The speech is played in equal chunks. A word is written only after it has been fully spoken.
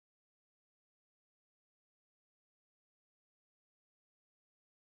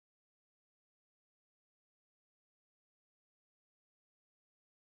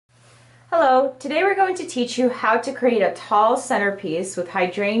Hello, today we're going to teach you how to create a tall centerpiece with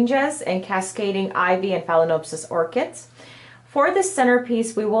hydrangeas and cascading ivy and Phalaenopsis orchids. For this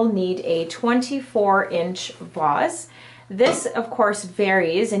centerpiece, we will need a 24-inch vase. This, of course,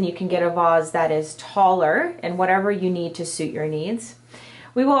 varies, and you can get a vase that is taller and whatever you need to suit your needs.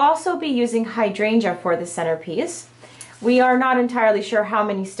 We will also be using hydrangea for the centerpiece. We are not entirely sure how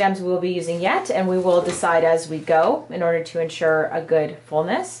many stems we will be using yet, and we will decide as we go in order to ensure a good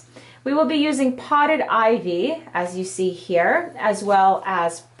fullness. We will be using potted ivy, as you see here, as well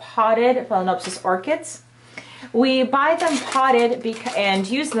as potted Phalaenopsis orchids. We buy them potted and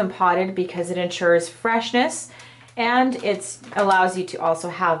use them potted because it ensures freshness, and it allows you to also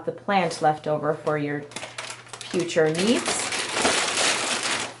have the plant left over for your future needs.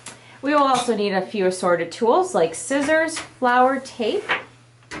 We will also need a few assorted tools like scissors, flower tape,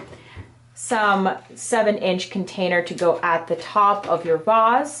 some 7-inch container to go at the top of your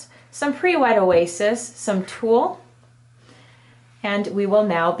vase, some pre-wet oasis, some tulle, and we will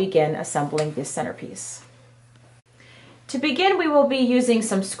now begin assembling this centerpiece. To begin, we will be using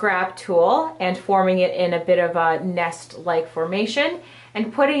some scrap tulle and forming it in a bit of a nest-like formation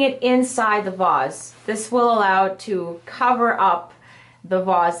and putting it inside the vase. This will allow it to cover up the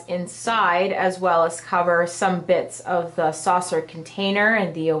vase inside as well as cover some bits of the saucer container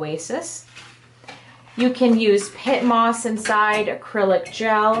and the oasis. You can use pit moss inside, acrylic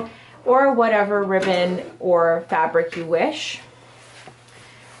gel, or whatever ribbon or fabric you wish.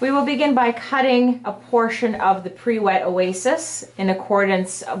 We will begin by cutting a portion of the pre-wet oasis in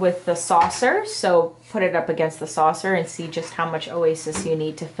accordance with the saucer. So put it up against the saucer and see just how much oasis you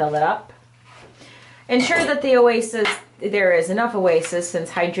need to fill it up. Ensure that there is enough oasis, since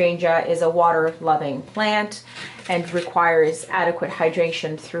hydrangea is a water-loving plant and requires adequate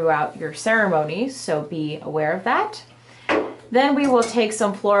hydration throughout your ceremonies, so be aware of that. Then we will take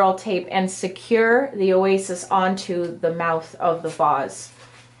some floral tape and secure the oasis onto the mouth of the vase.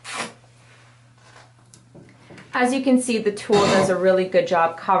 As you can see, the tulle does a really good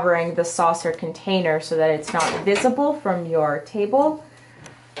job covering the saucer container so that it's not visible from your table.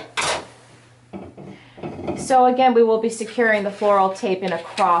 So again, we will be securing the floral tape in a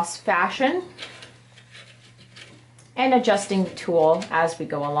cross fashion and adjusting the tulle as we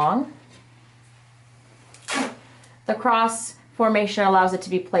go along. The cross formation allows it to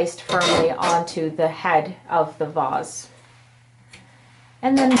be placed firmly onto the head of the vase.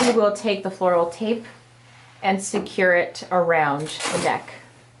 And then we will take the floral tape and secure it around the neck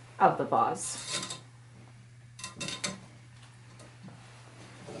of the vase.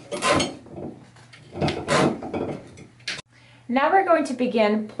 Now we're going to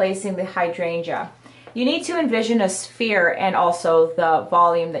begin placing the hydrangea. You need to envision a sphere and also the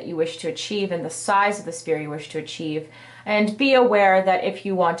volume that you wish to achieve and the size of the sphere you wish to achieve. And be aware that if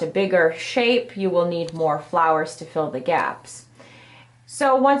you want a bigger shape, you will need more flowers to fill the gaps.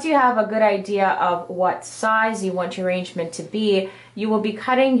 So once you have a good idea of what size you want your arrangement to be, you will be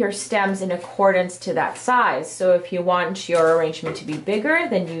cutting your stems in accordance to that size. So if you want your arrangement to be bigger,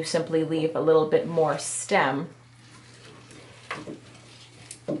 then you simply leave a little bit more stem.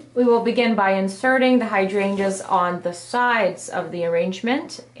 We will begin by inserting the hydrangeas on the sides of the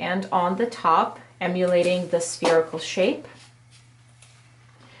arrangement and on the top, emulating the spherical shape.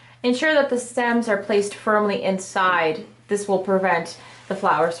 Ensure that the stems are placed firmly inside. This will prevent the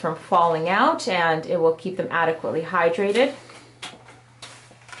flowers from falling out and it will keep them adequately hydrated.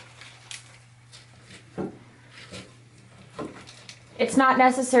 It's not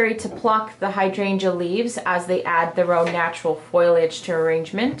necessary to pluck the hydrangea leaves as they add their own natural foliage to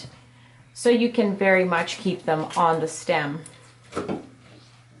arrangement, so you can very much keep them on the stem.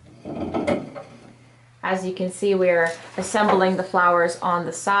 As you can see, we're assembling the flowers on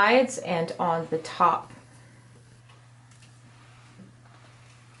the sides and on the top.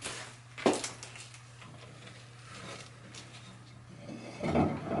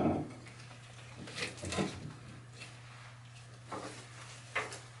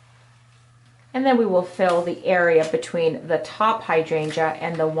 And then we will fill the area between the top hydrangea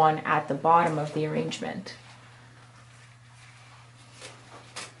and the one at the bottom of the arrangement.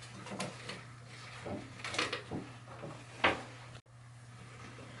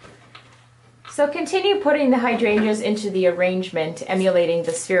 So continue putting the hydrangeas into the arrangement, emulating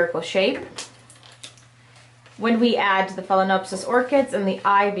the spherical shape. When we add the Phalaenopsis orchids and the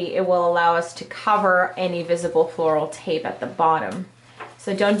ivy, it will allow us to cover any visible floral tape at the bottom.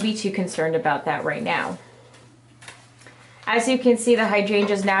 So don't be too concerned about that right now. As you can see, the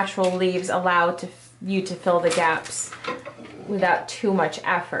hydrangea's natural leaves allow you to fill the gaps without too much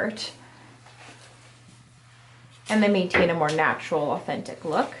effort. And they maintain a more natural, authentic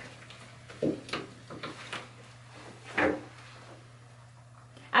look.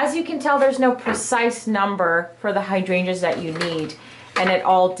 As you can tell, there's no precise number for the hydrangeas that you need, and it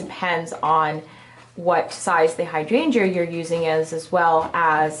all depends on what size the hydrangea you're using is, as well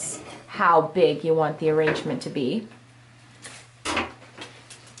as how big you want the arrangement to be.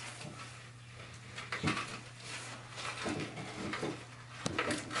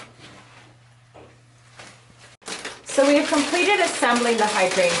 So we have completed assembling the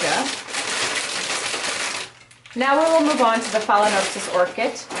hydrangea. Now we will move on to the Phalaenopsis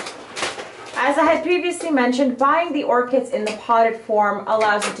orchid. As I had previously mentioned, buying the orchids in the potted form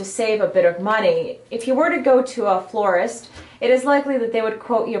allows you to save a bit of money. If you were to go to a florist, it is likely that they would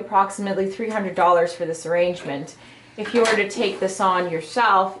quote you approximately $300 for this arrangement. If you were to take this on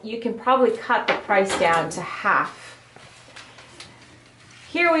yourself, you can probably cut the price down to half.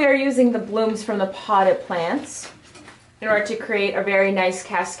 Here we are using the blooms from the potted plants in order to create a very nice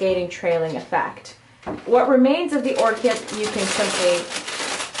cascading trailing effect. What remains of the orchid you can simply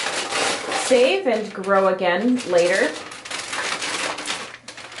save and grow again later.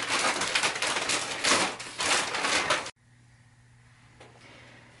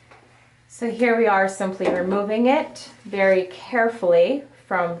 So here we are simply removing it very carefully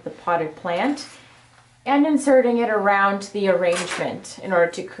from the potted plant and inserting it around the arrangement in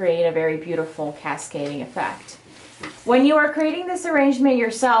order to create a very beautiful cascading effect. When you are creating this arrangement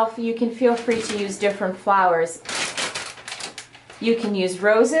yourself, you can feel free to use different flowers. You can use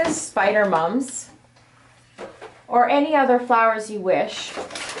roses, spider mums, or any other flowers you wish.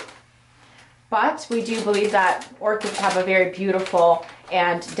 But we do believe that orchids have a very beautiful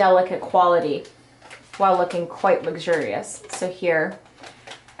and delicate quality while looking quite luxurious. So here,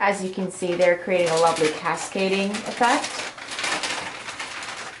 as you can see, they're creating a lovely cascading effect.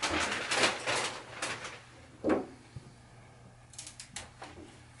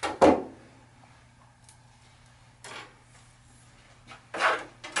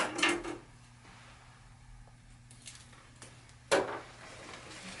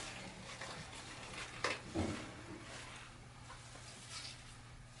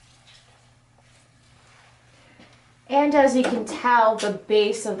 And as you can tell, the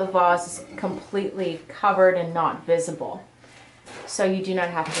base of the vase is completely covered and not visible. So you do not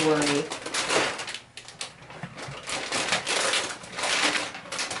have to worry.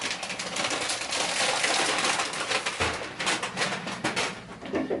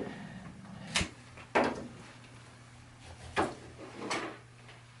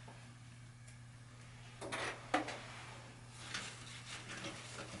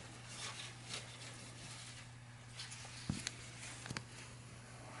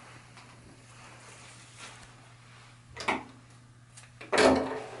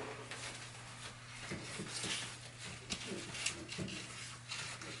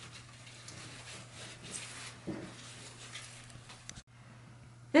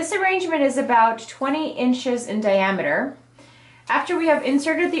 This arrangement is about 20 inches in diameter. After we have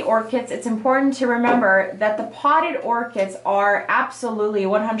inserted the orchids, it's important to remember that the potted orchids are absolutely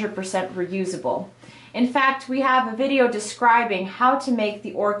 100% reusable. In fact, we have a video describing how to make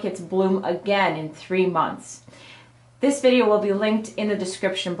the orchids bloom again in 3 months. This video will be linked in the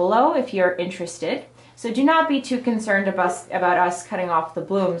description below if you're interested. So do not be too concerned about us cutting off the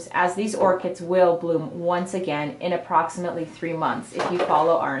blooms, as these orchids will bloom once again in approximately 3 months if you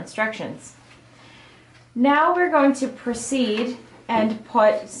follow our instructions. Now we're going to proceed and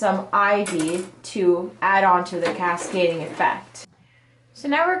put some ivy to add on to the cascading effect. So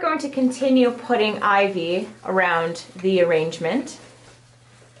now we're going to continue putting ivy around the arrangement.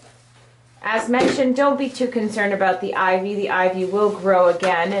 As mentioned, don't be too concerned about the ivy. The ivy will grow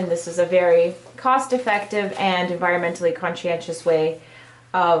again, and this is a very cost-effective and environmentally conscientious way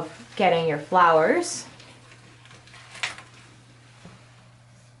of getting your flowers.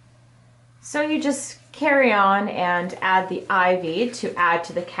 So you just carry on and add the ivy to add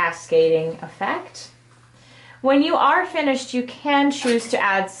to the cascading effect. When you are finished, you can choose to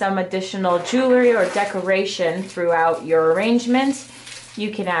add some additional jewelry or decoration throughout your arrangement.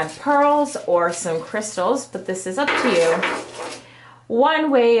 You can add pearls or some crystals, but this is up to you.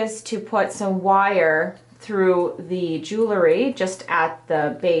 One way is to put some wire through the jewelry, just at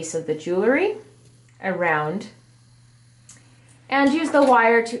the base of the jewelry, around, and use the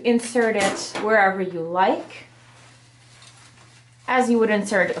wire to insert it wherever you like, as you would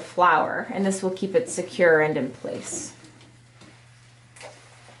insert a flower, and this will keep it secure and in place.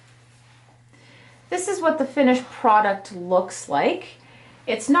 This is what the finished product looks like.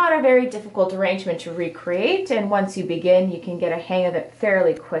 It's not a very difficult arrangement to recreate, and once you begin, you can get a hang of it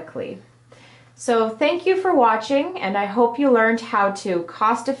fairly quickly. So thank you for watching, and I hope you learned how to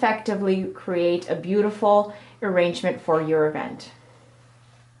cost effectively create a beautiful arrangement for your event.